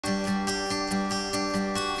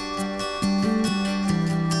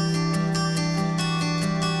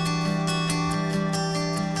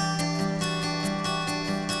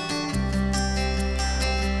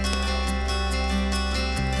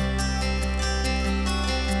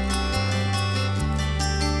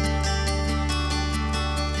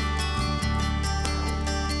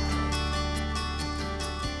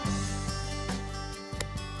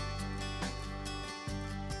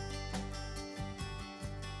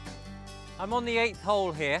I'm on the 8th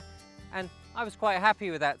hole here, and I was quite happy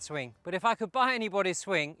with that swing. But if I could buy anybody's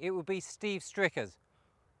swing, it would be Steve Stricker's.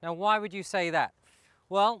 Now, why would you say that?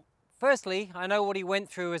 Well, firstly, I know what he went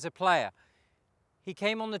through as a player. He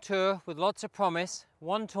came on the tour with lots of promise,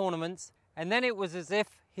 won tournaments, and then it was as if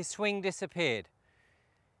his swing disappeared.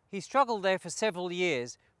 He struggled there for several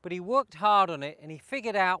years, but he worked hard on it and he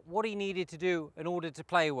figured out what he needed to do in order to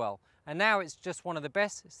play well. And now it's just one of the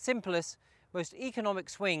best, simplest, most economic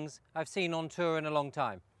swings I've seen on tour in a long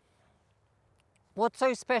time. What's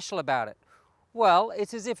so special about it? Well,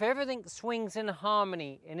 it's as if everything swings in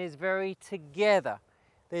harmony and is very together.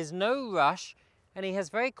 There's no rush and he has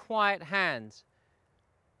very quiet hands.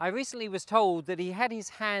 I recently was told that he had his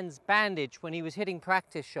hands bandaged when he was hitting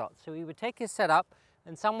practice shots. So he would take his setup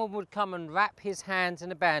and someone would come and wrap his hands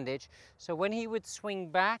in a bandage. So when he would swing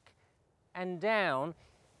back and down,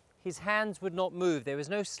 his hands would not move. There was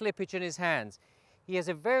no slippage in his hands. He has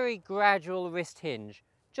a very gradual wrist hinge,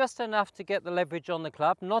 just enough to get the leverage on the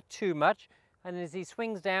club, not too much. And as he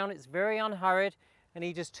swings down, it's very unhurried and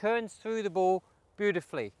he just turns through the ball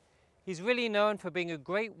beautifully. He's really known for being a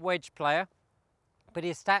great wedge player, but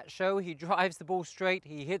his stats show he drives the ball straight,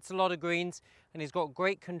 he hits a lot of greens, and he's got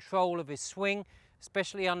great control of his swing,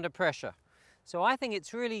 especially under pressure. So I think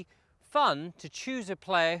it's really fun to choose a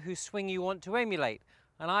player whose swing you want to emulate.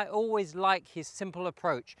 And I always like his simple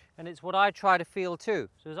approach, and it's what I try to feel too.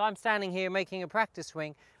 So as I'm standing here making a practice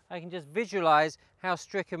swing, I can just visualize how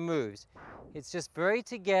Stricker moves. It's just very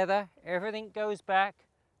together, everything goes back,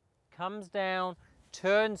 comes down,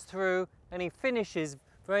 turns through, and he finishes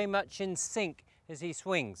very much in sync as he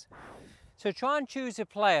swings. So try and choose a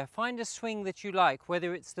player, find a swing that you like,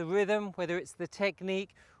 whether it's the rhythm, whether it's the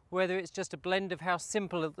technique, whether it's just a blend of how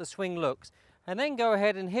simple the swing looks, and then go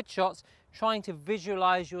ahead and hit shots trying to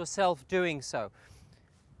visualize yourself doing so.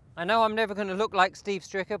 I know I'm never going to look like Steve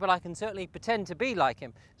Stricker, but I can certainly pretend to be like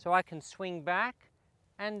him. So I can swing back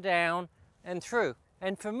and down and through.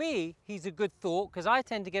 And for me, he's a good thought because I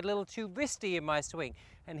tend to get a little too wristy in my swing,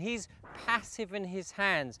 and he's passive in his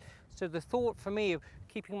hands. So the thought for me of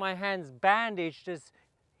keeping my hands bandaged as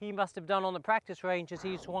he must have done on the practice range as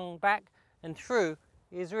he swung back and through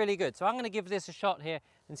is really good. So I'm going to give this a shot here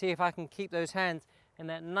and see if I can keep those hands in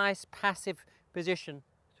that nice passive position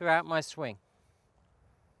throughout my swing.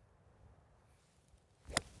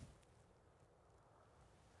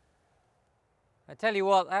 I tell you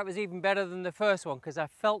what, that was even better than the first one because I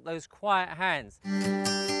felt those quiet hands.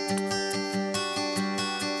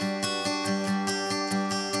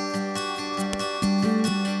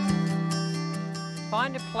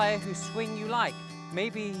 Find a player whose swing you like.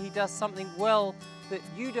 Maybe he does something well that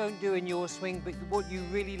you don't do in your swing, but what you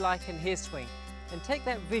really like in his swing. And take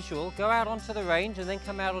that visual, go out onto the range and then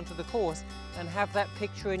come out onto the course and have that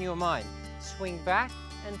picture in your mind. Swing back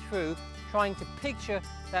and through, trying to picture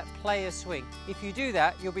that player's swing. If you do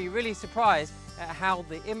that, you'll be really surprised at how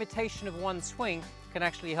the imitation of one's swing can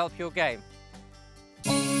actually help your game.